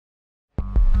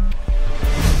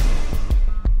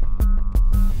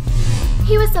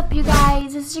Hey, what's up, you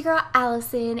guys? This is your girl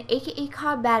Allison, aka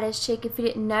called Badass Chick. If you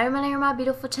didn't know my name or my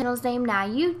beautiful channel's name, now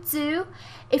you do.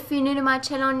 If you're new to my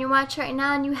channel and you're watching right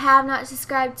now and you have not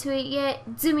subscribed to it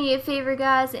yet, do me a favor,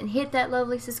 guys, and hit that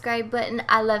lovely subscribe button.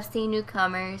 I love seeing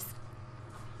newcomers.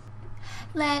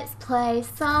 Let's play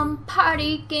some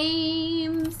party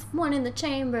games. One in the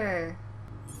chamber.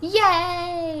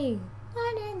 Yay!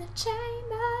 One in the chamber.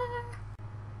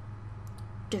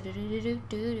 Do do do do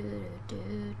do do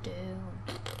do do.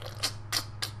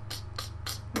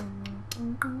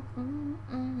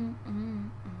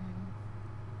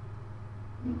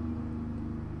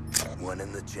 One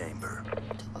in the chamber.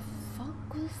 What the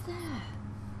fuck was that?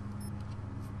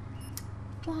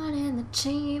 One in the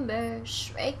chamber.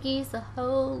 Shrekie's the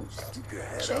host.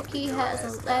 Shrekie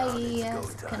has a laggy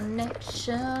ass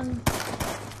connection.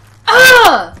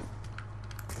 Ah!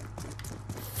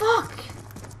 Fuck!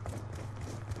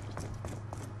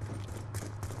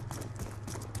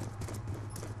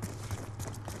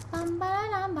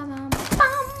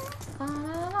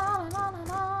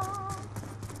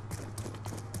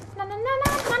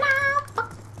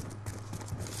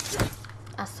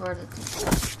 I swear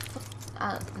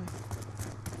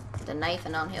the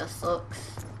knifing on here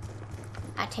sucks.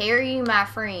 I tell you, my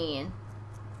friend.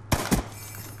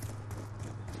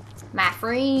 My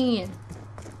friend.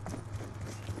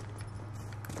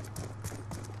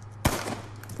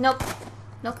 Nope.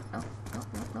 Nope. Nope. Nope. Nope.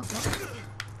 Nope. Nope.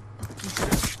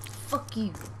 Fuck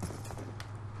you.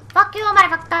 Fuck you,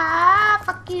 motherfucker.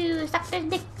 Fuck you. Suck this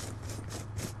dick.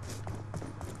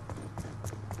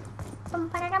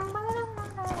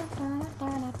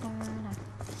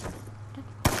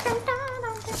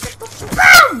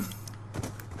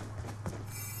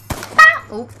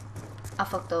 Oh, I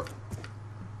fucked up.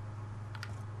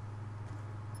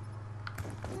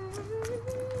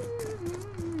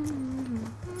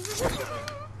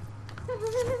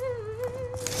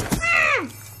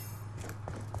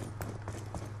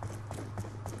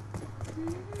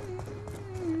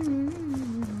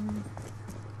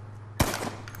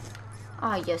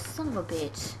 Oh, you son of a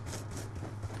bitch.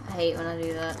 I hate when I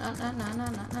do that.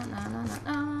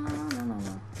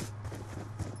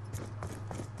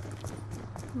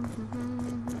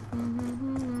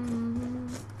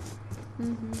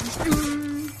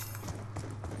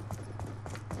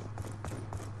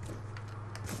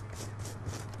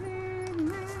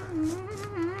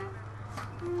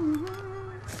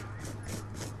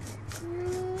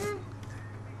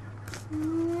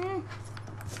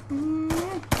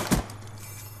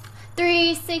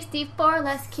 $364,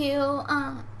 let's kill.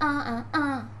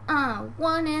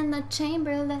 One in the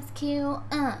chamber, let's kill.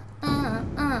 At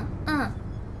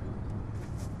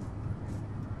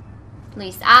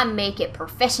least I make it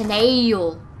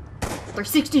professional.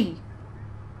 360.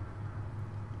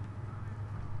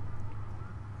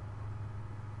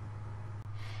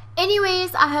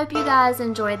 Anyways, I hope you guys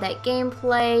enjoyed that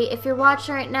gameplay. If you're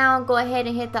watching right now, go ahead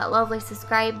and hit that lovely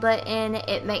subscribe button.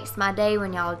 It makes my day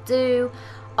when y'all do.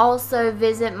 Also,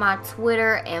 visit my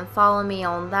Twitter and follow me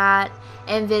on that.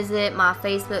 And visit my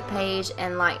Facebook page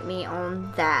and like me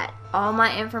on that. All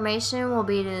my information will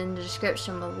be in the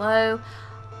description below.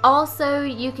 Also,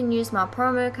 you can use my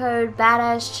promo code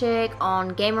BadassChick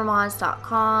on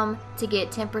GamerMods.com to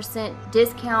get 10%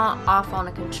 discount off on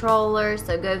a controller.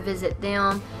 So go visit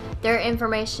them. Their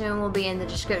information will be in the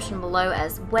description below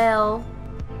as well.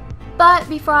 But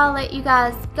before I let you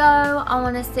guys go, I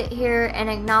want to sit here and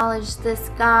acknowledge this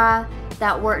guy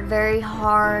that worked very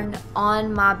hard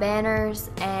on my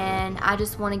banners, and I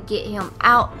just want to get him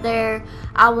out there.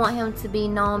 I want him to be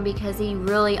known because he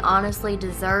really honestly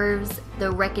deserves the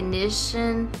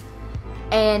recognition.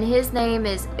 And his name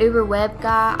is UberWebGuy.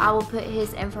 I will put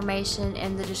his information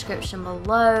in the description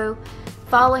below.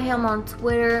 Follow him on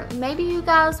Twitter. Maybe you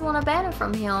guys want a banner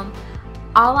from him.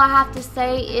 All I have to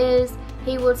say is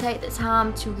he will take the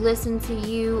time to listen to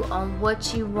you on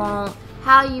what you want,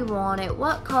 how you want it,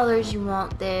 what colors you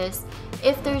want this.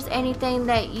 If there's anything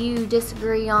that you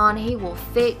disagree on, he will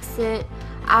fix it.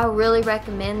 I really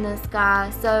recommend this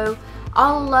guy. So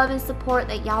all the love and support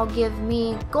that y'all give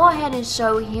me, go ahead and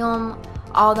show him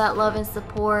all that love and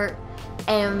support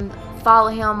and follow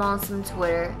him on some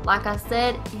Twitter. Like I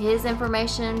said, his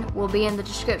information will be in the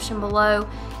description below,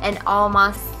 and all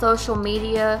my social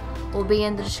media will be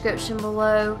in the description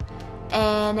below.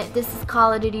 And this is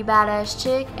Call of Duty Badass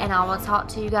Chick, and I will talk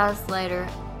to you guys later.